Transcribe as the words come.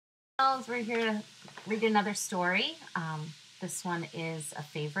We're here to read another story. This one is a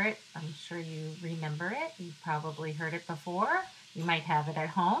favorite. I'm sure you remember it. You've probably heard it before. You might have it at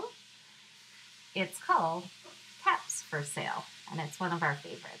home. It's called Caps for Sale, and it's one of our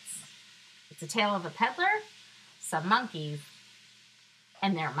favorites. It's a tale of a peddler, some monkeys,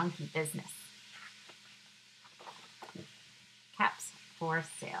 and their monkey business. Caps for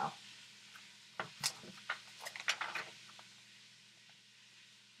sale.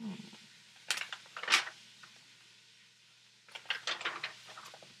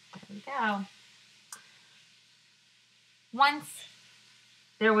 There we go. Once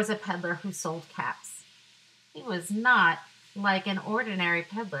there was a peddler who sold caps. He was not like an ordinary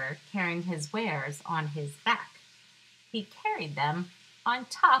peddler carrying his wares on his back. He carried them on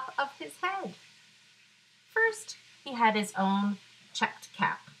top of his head. First, he had his own checked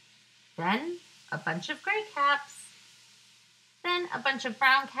cap, then a bunch of gray caps, then a bunch of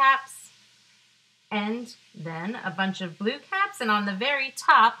brown caps, and then a bunch of blue caps, and on the very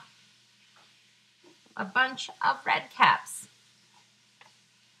top, a bunch of red caps.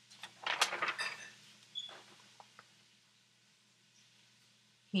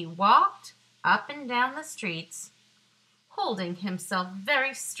 He walked up and down the streets, holding himself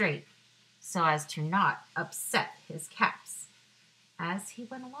very straight so as to not upset his caps. As he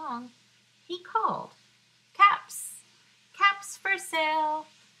went along, he called, "Caps! Caps for sale!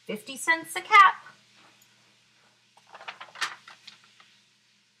 50 cents a cap!"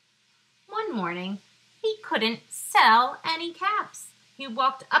 One morning, he couldn't sell any caps. He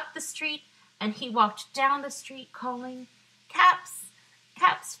walked up the street and he walked down the street calling, "Caps!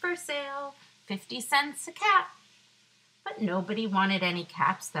 Caps for sale! 50 cents a cap!" But nobody wanted any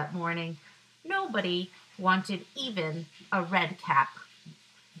caps that morning. Nobody wanted even a red cap.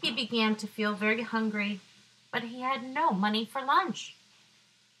 He began to feel very hungry, but he had no money for lunch.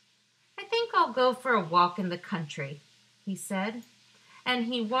 "I think I'll go for a walk in the country," he said, and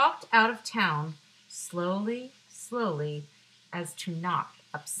he walked out of town slowly, slowly, as to not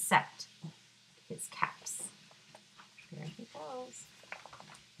upset his caps. There he goes.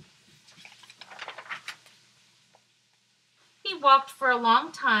 He walked for a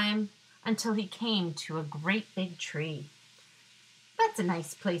long time until he came to a great big tree. "That's a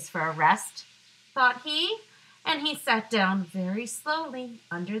nice place for a rest," thought he, and he sat down very slowly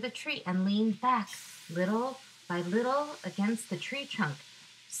under the tree and leaned back little by little against the tree trunk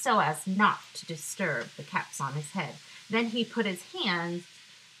so as not to disturb the caps on his head. Then he put his hands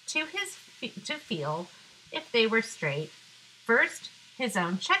to feel if they were straight. First, his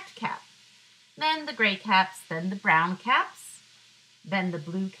own checked cap, then the gray caps, then the brown caps, then the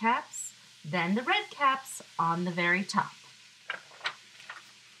blue caps, then the red caps on the very top.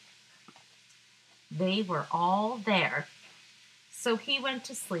 They were all there, so he went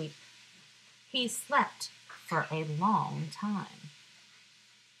to sleep. He slept for a long time.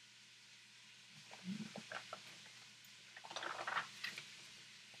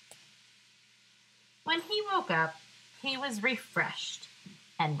 When he woke up, he was refreshed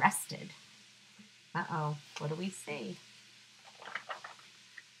and rested. Uh-oh, what do we see?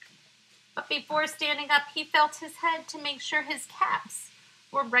 But before standing up, he felt his head to make sure his caps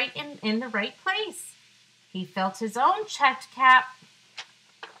were right in the right place. He felt his own checked cap.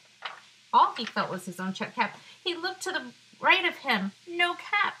 All he felt was his own checked cap. He looked to the right of him, no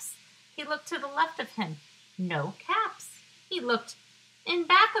caps. He looked to the left of him, no caps. He looked in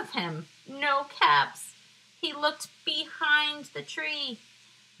back of him, no caps. He looked behind the tree,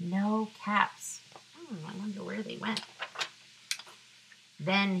 no caps. I wonder where they went.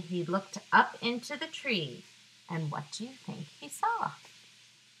 Then he looked up into the tree, and what do you think he saw?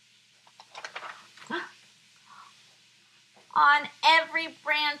 On every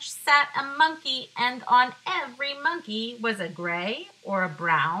branch sat a monkey, and on every monkey was a gray or a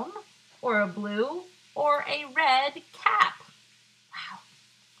brown or a blue or a red cap. Wow,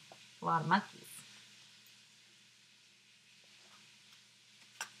 a lot of monkeys.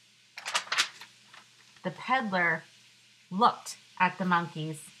 The peddler looked at the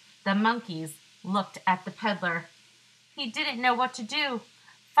monkeys. The monkeys looked at the peddler. He didn't know what to do.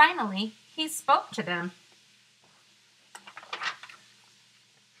 Finally, he spoke to them.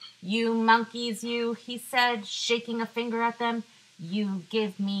 "You monkeys, you," he said, shaking a finger at them, "you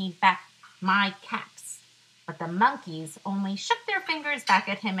give me back my caps." But the monkeys only shook their fingers back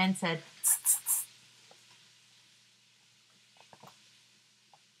at him and said, "Tss, tss, tss."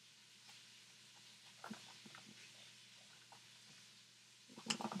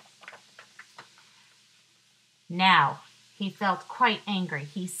 Now he felt quite angry.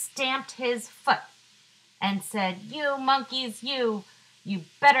 He stamped his foot and said, "You monkeys, you You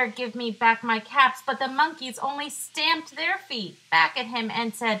better give me back my caps. But the monkeys only stamped their feet back at him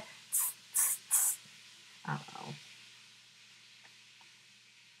and said, tss, tss, tss. Uh-oh.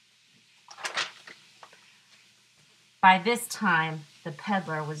 By this time, the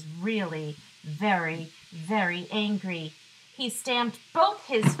peddler was really very, very angry. He stamped both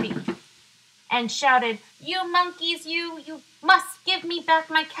his feet and shouted, "You monkeys, you must give me back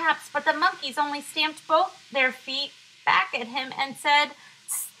my caps." But the monkeys only stamped both their feet back at him and said,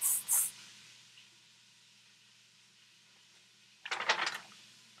 "Tss, tss, tss."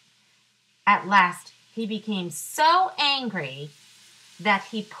 At last, he became so angry that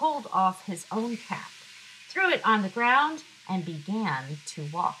he pulled off his own cap, threw it on the ground, and began to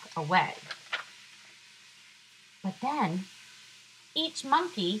walk away. But then each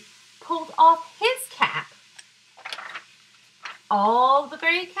monkey pulled off his cap. All the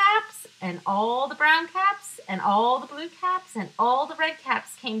gray caps and all the brown caps and all the blue caps and all the red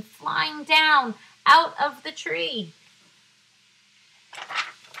caps came flying down out of the tree.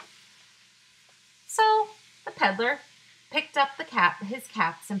 So the peddler picked up his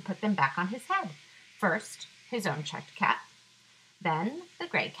caps and put them back on his head. First, his own checked cap, then the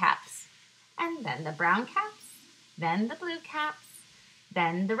gray caps, and then the brown caps, then the blue caps,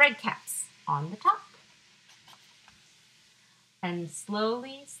 then the red caps on the top. And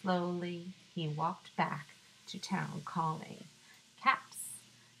slowly, slowly, he walked back to town calling, "Caps,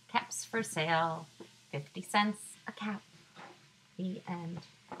 caps for sale, 50 cents a cap." The end.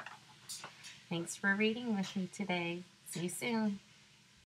 Thanks for reading with me today. See you soon.